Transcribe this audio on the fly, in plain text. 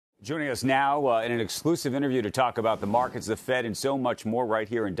Joining us now in an exclusive interview to talk about the markets, the Fed, and so much more right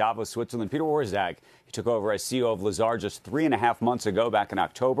here in Davos, Switzerland, Peter Orszag. He took over as CEO of Lazard just 3.5 months ago, back in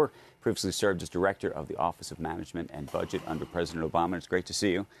October. Previously served as director of the Office of Management and Budget under President Obama. It's great to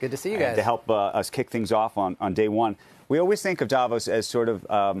see you. Good to see you guys. And to help us kick things off on day one, we always think of Davos as sort of,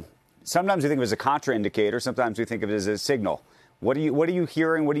 sometimes we think of it as a contraindicator, sometimes we think of it as a signal. What are you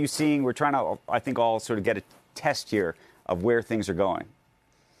hearing? What are you seeing? We're trying to, I think, all sort of get a test here of where things are going.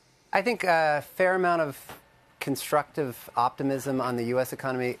 I think a fair amount of constructive optimism on the U.S.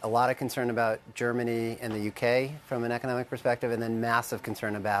 economy, a lot of concern about Germany and the U.K. from an economic perspective, and then massive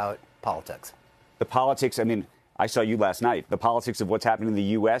concern about politics. The politics, I mean, I saw you last night. The politics of what's happening in the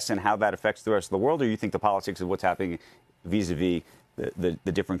U.S. and how that affects the rest of the world, or you think the politics of what's happening vis-a-vis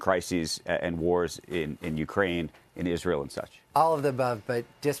the different crises and wars in Ukraine, in Israel and such? All of the above, but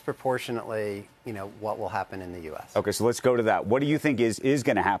disproportionately, what will happen in the U.S. Okay, so let's go to that. What do you think is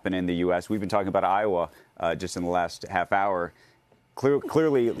going to happen in the U.S.? We've been talking about Iowa just in the last half hour.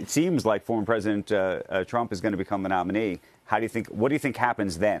 Clearly, it seems like former President Trump is going to become the nominee. What do you think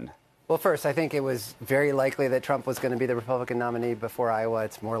happens then? Well, first, I think it was very likely that Trump was going to be the Republican nominee before Iowa.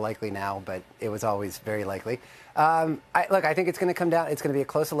 It's more likely now, but it was always very likely. I think it's going to come down. It's going to be a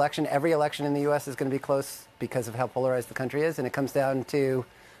close election. Every election in the U.S. is going to be close because of how polarized the country is. And it comes down to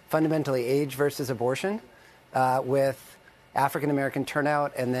fundamentally age versus abortion, with African-American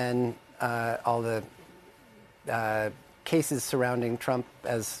turnout and then all the cases surrounding Trump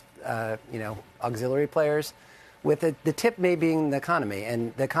as, auxiliary players, with the tip may being the economy.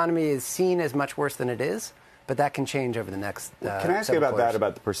 And the economy is seen as much worse than it is, but that can change over the next Can I ask you about that,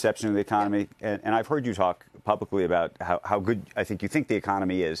 about the perception of the economy? Yeah. And I've heard you talk publicly about how good I think you think the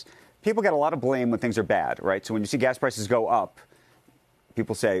economy is. People get a lot of blame when things are bad, right? So when you see gas prices go up,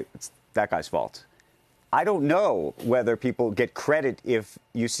 people say it's that guy's fault. I don't know whether people get credit if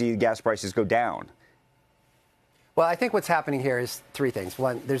you see gas prices go down. Well, I think what's happening here is three things.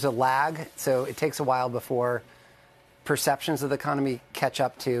 One, there's a lag, so it takes a while before perceptions of the economy catch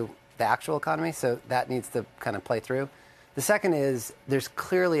up to the actual economy, so that needs to kind of play through. The second is there's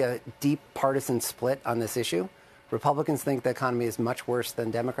clearly a deep partisan split on this issue. Republicans think the economy is much worse than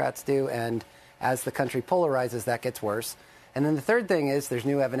Democrats do, and as the country polarizes, that gets worse. And then the third thing is there's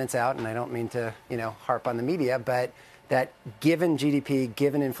new evidence out, and I don't mean to, harp on the media, but that given GDP,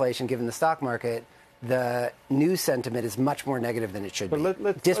 given inflation, given the stock market, the news sentiment is much more negative than it should be.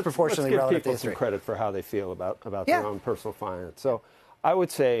 Disproportionately relative to history. Let's give people some credit for how they feel about their own personal finance. So I would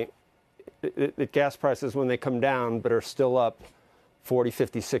say that gas prices, when they come down but are still up 40,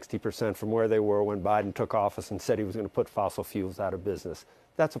 50, 60% from where they were when Biden took office and said he was going to put fossil fuels out of business,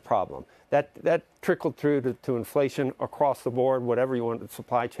 that's a problem. That trickled through to inflation across the board, whatever you want,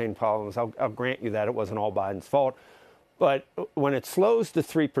 supply chain problems. I'll grant you that it wasn't all Biden's fault. But when it slows to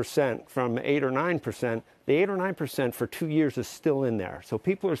 3% from 8 or 9%, the 8 or 9% for 2 years is still in there. So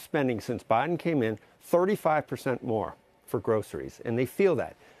people are spending, since Biden came in, 35% more for groceries, and they feel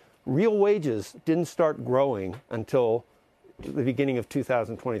that. Real wages didn't start growing until the beginning of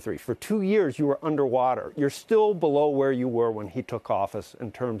 2023. For 2 years, you were underwater. You're still below where you were when he took office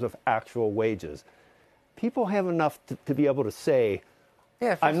in terms of actual wages. People have enough to be able to say,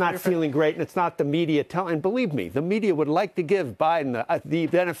 I'm not feeling great, and it's not the media telling. And believe me, the media would like to give Biden the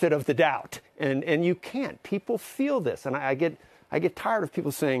benefit of the doubt, and you can't. People feel this, and I get tired of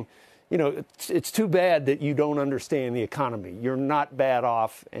people saying, it's too bad that you don't understand the economy. You're not bad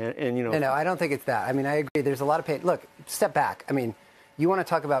off, and. No, I don't think it's that. I mean, I agree. There's a lot of pain. Look, step back. I mean, you want to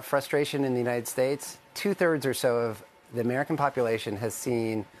talk about frustration in the United States? 2/3 or so of the American population has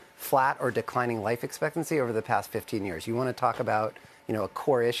seen flat or declining life expectancy over the past 15 years. You want to talk about a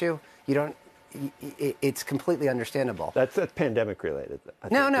core issue, it's completely understable. That's pandemic related.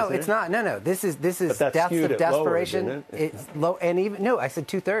 No, it's not. No. This is deaths of desperation. Lower, it's low, and even I said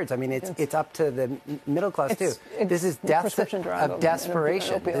 2/3. I mean, it's up to the middle class too. This is deaths of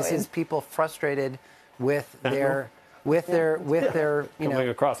desperation. This is people frustrated with their coming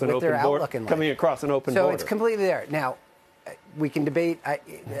across an open outlook in life. Coming across an open border. So it's completely there. Now, we can debate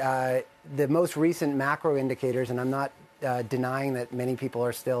the most recent macro indicators, and I'm not denying that many people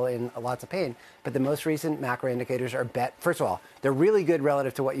are still in lots of pain. But the most recent macro indicators are first of all, they're really good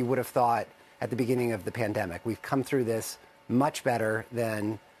relative to what you would have thought at the beginning of the pandemic. We've come through this much better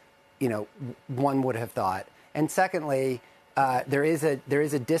than, one would have thought. And secondly, there is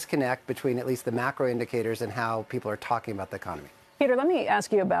a disconnect between at least the macro indicators and how people are talking about the economy. Peter, let me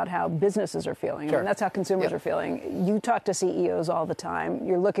ask you about how businesses are feeling. Sure. I mean, that's how consumers are feeling. You talk to CEOs all the time.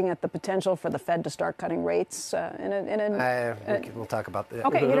 You're looking at the potential for the Fed to start cutting rates we'll talk about that.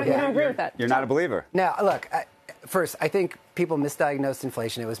 Okay, you don't agree with that. You're not a believer. Now, look, First, I think people misdiagnosed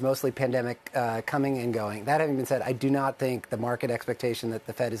inflation. It was mostly pandemic coming and going. That having been said, I do not think the market expectation that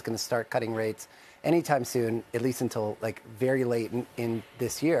the Fed is going to start cutting rates anytime soon, at least until like very late in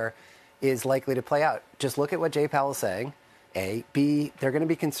this year, is likely to play out. Just look at what Jay Powell is saying. A. B. They're going to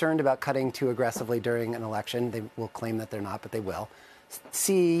be concerned about cutting too aggressively during an election. They will claim that they're not, but they will.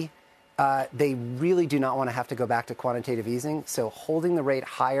 C. They really do not want to have to go back to quantitative easing. So holding the rate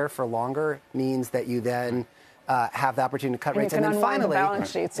higher for longer means that you then have the opportunity to cut rates. And then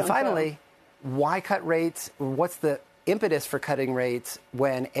finally, why cut rates? What's the impetus for cutting rates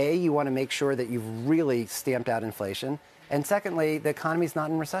when, A, you want to make sure that you've really stamped out inflation, and secondly, the economy's not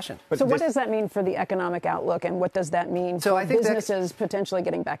in recession. So what does that mean for the economic outlook, and what does that mean for businesses potentially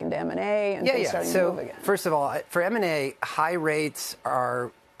getting back into M&A and things starting to move again? First of all, for M&A, high rates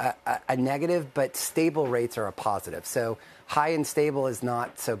are a negative, but stable rates are a positive. So high and stable is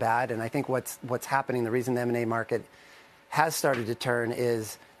not so bad. And I think what's happening, the reason the M&A market has started to turn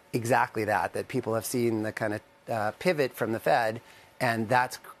is exactly that people have seen the kind of pivot from the Fed, and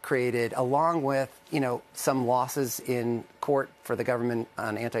that's created, along with, some losses in court for the government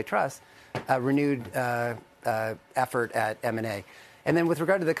on antitrust, a renewed effort at M&A. And then with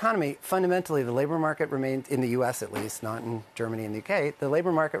regard to the economy, fundamentally, the labor market remains, in the U.S. at least, not in Germany and the U.K., the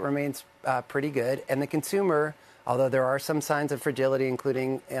labor market remains pretty good. And the consumer, although there are some signs of fragility,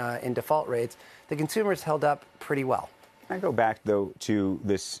 including in default rates, the consumer's held up pretty well. I go back, though, to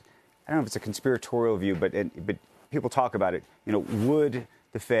this, I don't know if it's a conspiratorial view, but people talk about it. Would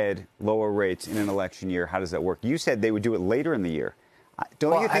the Fed lower rates in an election year? How does that work? You said they would do it later in the year.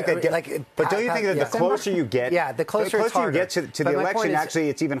 Don't you think that the closer you get, the closer you get to the election, actually,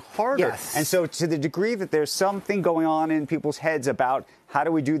 it's even harder. Yes. And so to the degree that there's something going on in people's heads about how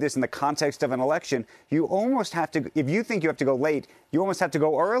do we do this in the context of an election, you almost have to, if you think you have to go late, you almost have to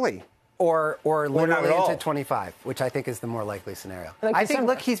go early. Or literally into 25, which I think is the more likely scenario. I think,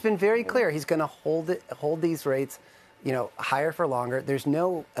 look, he's been very clear. He's going to hold these rates, higher for longer. There's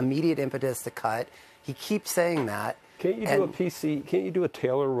no immediate impetus to cut. He keeps saying that. Can't you do a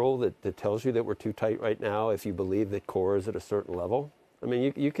Taylor rule that tells you that we're too tight right now if you believe that core is at a certain level? I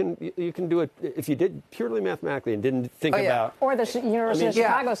mean, you can do it if you did purely mathematically and didn't think about. Or the University of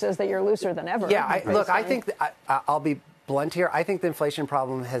Chicago says that you're looser than ever. Yeah, I think I'll be blunt here. I think the inflation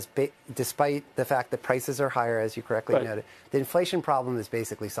problem has, despite the fact that prices are higher, as you correctly noted, the inflation problem is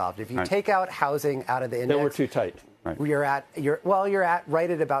basically solved. If you take out housing out of the index, then we're too tight. Right. You're at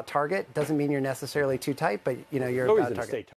right at about target. Doesn't mean you're necessarily too tight, but you're about target.